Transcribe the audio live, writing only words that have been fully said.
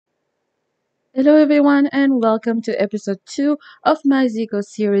Hello, everyone, and welcome to episode 2 of my ZICO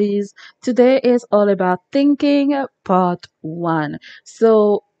series. Today is all about thinking, part 1.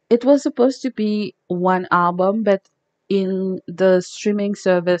 So, it was supposed to be one album, but in the streaming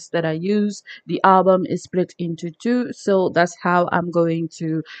service that I use, the album is split into two. So, that's how I'm going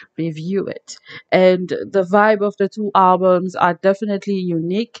to review it. And the vibe of the two albums are definitely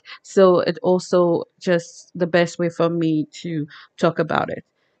unique. So, it also just the best way for me to talk about it.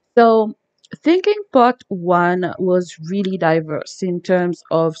 So, Thinking Part 1 was really diverse in terms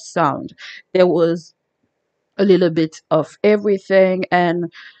of sound. There was a little bit of everything,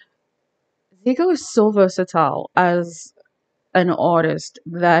 and Zico is so versatile as an artist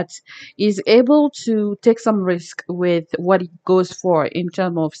that is able to take some risk with what he goes for in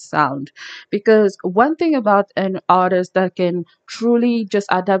terms of sound. Because one thing about an artist that can truly just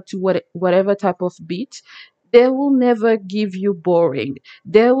adapt to whatever type of beat, they will never give you boring.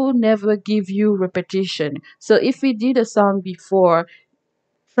 They will never give you repetition. So if we did a song before,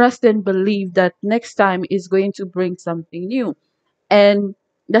 trust and believe that next time is going to bring something new. And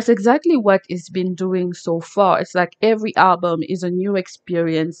that's exactly what it's been doing so far. It's like every album is a new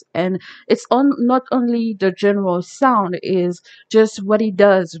experience, and it's on not only the general sound, is just what he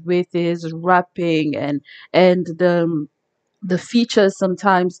does with his rapping and the features.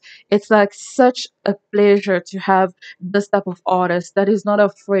 Sometimes it's like such a pleasure to have this type of artist that is not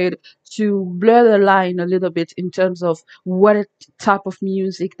afraid to blur the line a little bit in terms of what type of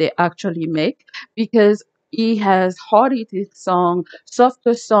music they actually make, because he has hard hitting songs,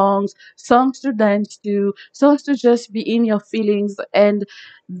 softer songs, songs to dance to, songs to just be in your feelings, and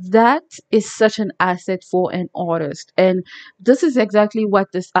that is such an asset for an artist. And this is exactly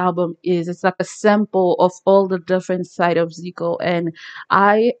what this album is. It's like a sample of all the different side of Zico, and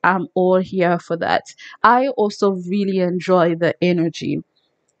I am all here for that. I also really enjoy the energy.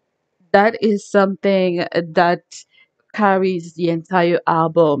 That is something that carries the entire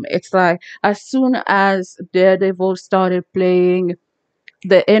album. It's like as soon as Daredevil started playing,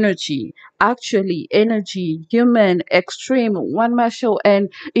 the energy, actually energy, human, extreme, one man show,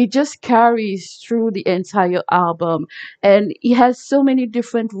 and it just carries through the entire album. And he has so many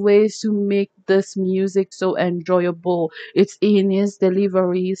different ways to make this music so enjoyable. It's in his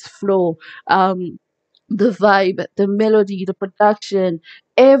delivery, his flow, the vibe, the melody, the production,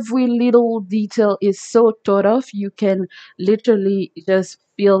 every little detail is so thought of. You can literally just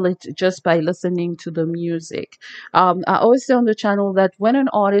feel it just by listening to the music. I always say on the channel that when an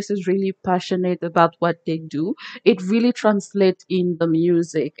artist is really passionate about what they do, it really translates in the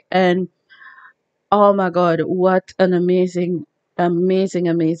music. And oh my God, what an amazing,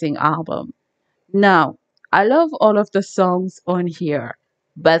 amazing album. Now, I love all of the songs on here,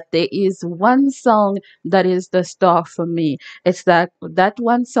 but there is one song that is the star for me. It's that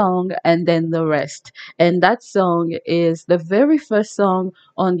one song and then the rest. And that song is the very first song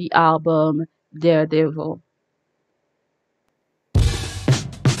on the album, Daredevil.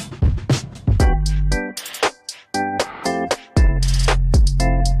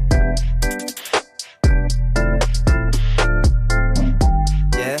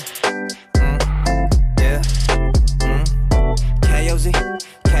 Yeah, yeah, KOZ,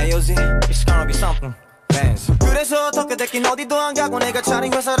 KOZ, it's gonna be something. Dance. 그래서 덕게 됐긴 어디도 안 가고 내가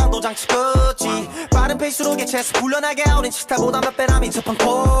차린 회사랑도 장치 껐지 빠른 페이스로 개체해서 굴러나게 어린 치타보다 몇 배나 민첩한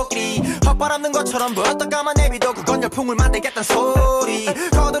코끼리 헛바람는 것처럼 보였던 까만 내비도 그건 열풍을 만들겠단 소리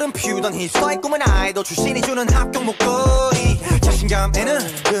거들은 피우던 힙스터의 꿈은 아이돌 출신이 주는 합격 목걸이 자신감에는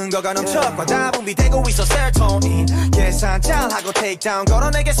근거가 넘쳐 과다 분비되고 있어 세로토닌 계산 잘하고 테이크다운 걸어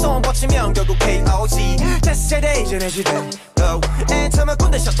내게 손 뻗치면 결국 KOZ 대세대 이제 내 시대 애처만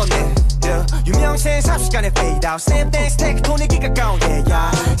군대 쉬었던 내 유명세 30시간의 fade out snap dance 테크토닉이 가까운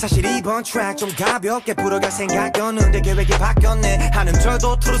yeah 사실 이번 트랙 좀 가볍게 불어갈 생각이었는데 계획이 바뀌었네 하는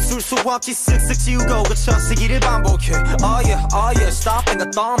절도 투로 쓸 수 없이 쓱쓱 지우고 그쳐 쓰기를 반복해 oh yeah stop and the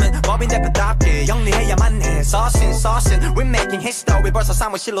thumbing 법인 대표답게 영리해야만 해 서신 We're making history 벌써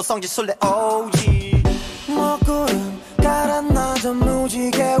사무실로 성지순례 OG 먹구름 가라앉아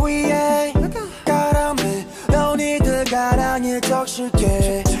무지개 위에 가라매 너희들 가랑이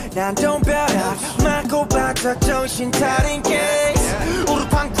적실게 난 돈벼락 맞고 바짝 정신 차린 케이스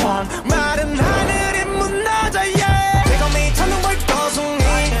우르팡쾅 마른 하늘이 무너져 yeah Take on me 천둥벌 거숭이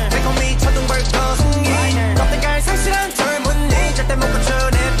Take on me 천둥벌 거숭이 껍데기를 상실한 젊은이 절대 못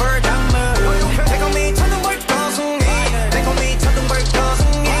고쳐내 벌당물 Take on me 천둥벌 거숭이 Take on me 천둥벌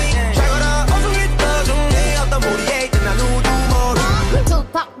거숭이 잘 걸어 어중이 떠중이 어떤 무리에 있든 난 우두 모르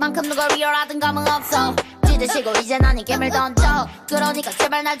투팍만큼 누가 리얼하든 감흥 없어 지드시고 이제 나는 게임을 던져 그러니까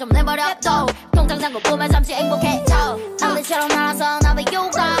제발 날 좀 내버려둬 통장 잔고 꿈에 잠시 행복해져 알리처럼 날아서 나의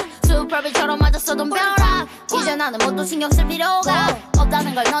요가 슈퍼비처럼 나는 뭐도 신경 쓸 필요가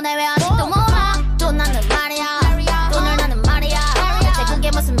없다는 걸 너네 왜 아직도 몰라 돈 나는 말이야 돈을 나는 말이야 대체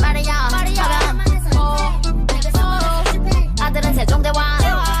그게 무슨 말이야 하면 아들은 세종대왕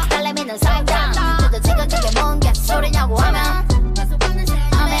딸내미는 사임당 도대체 그게 뭔 개소리냐고 하면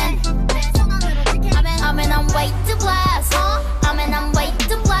아멘 I'm way too blessed 아멘 I'm way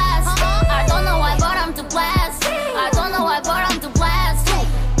too blessed I don't know why but I'm too blessed I don't know why but I'm too blessed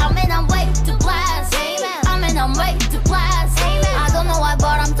아멘 I'm way too blessed 아멘 I'm way too blessed I don't know why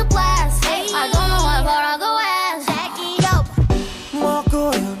but I'm too blessed I don't know why but I'm too blessed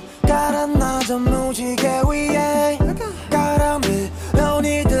먹구름 가라나던 무지개 위에 가람을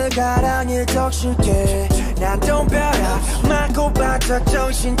너희들 가랑이 적실게 난 덤벼라 맞고 바짝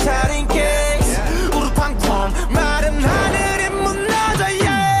정신 차린 케이스 우르팡쾅 마른 하늘이 무너져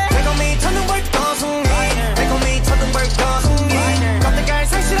yeah 달콤히 터는 벌거숭이 달콤히 터는 벌거숭이 껍데기를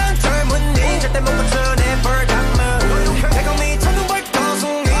상실한 젊은이 절대 못 맞춰 내 벌당무 달콤히 터는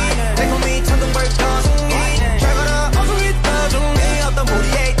벌거숭이 달콤히 터는 벌거숭이 잘 걸어 어숭이 떠중이 어떤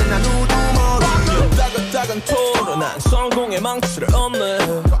무리에 있든 난 누구 모르 따끈따끈 토론한 성공의 망치를 얻네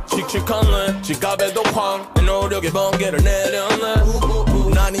칙칙한 내 지갑에도 쾅내 노력의 번개를 내렸네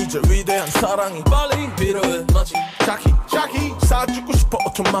난 이제 위대한 사랑이 빨리 필요해 마치 자키 사주고 싶어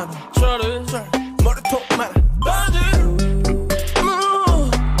 5천만원 차를 머리통만 빠지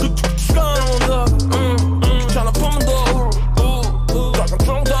시간 온다 귀찮아 품은 더 작은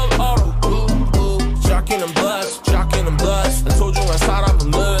정답 알아 자키는 blessed 난 소중한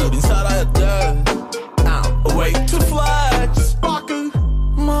사람은 늘 우린 살아야 돼 I'm way to flex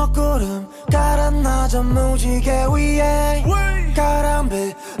먹구름 가라나던 무지개 위에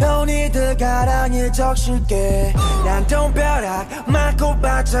가람배 너희들 가랑이 적실게 난 덤벼락 맞고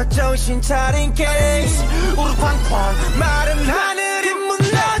바짝 정신 차린 케이스 우르팡쾅 마른 하늘이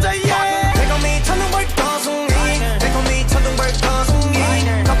무너져 yeah 달콤히 터는 벌거숭이 달콤히 터는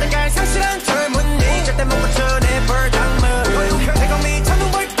벌거숭이 껍데기를 상실한 젊은이 절대 못 맞춰 내 벌당무 달콤히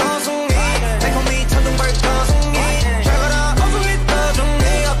터는 벌거숭이 달콤히 터는 벌거숭이 잘 걸어 어숭이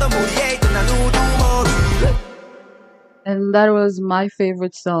떠중이 어떤 무리에 있든 난 누구 모르 And that was my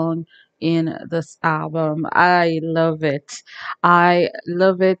favorite song in this album. I love it. I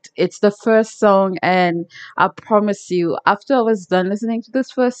love it. It's the first song, and I promise you, after I was done listening to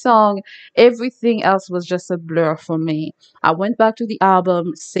this first song, everything else was just a blur for me. I went back to the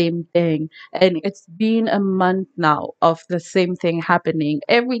album, same thing. And it's been a month now of the same thing happening.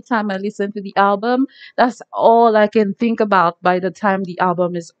 Every time I listen to the album, that's all I can think about by the time the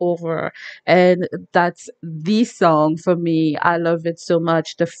album is over. And that's the song for me. I love it so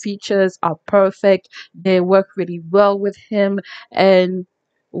much. The features are perfect. They work really well with him. And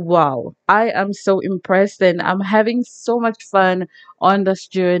wow, I am so impressed and I'm having so much fun on this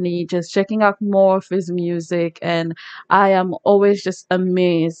journey, just checking out more of his music. And I am always just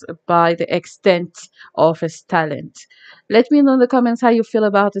amazed by the extent of his talent. Let me know in the comments how you feel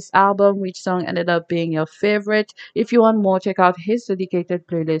about this album, which song ended up being your favorite. If you want more, check out his dedicated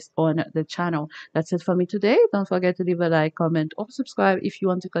playlist on the channel. That's it for me today. Don't forget to leave a like, comment, or subscribe if you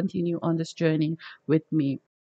want to continue on this journey with me.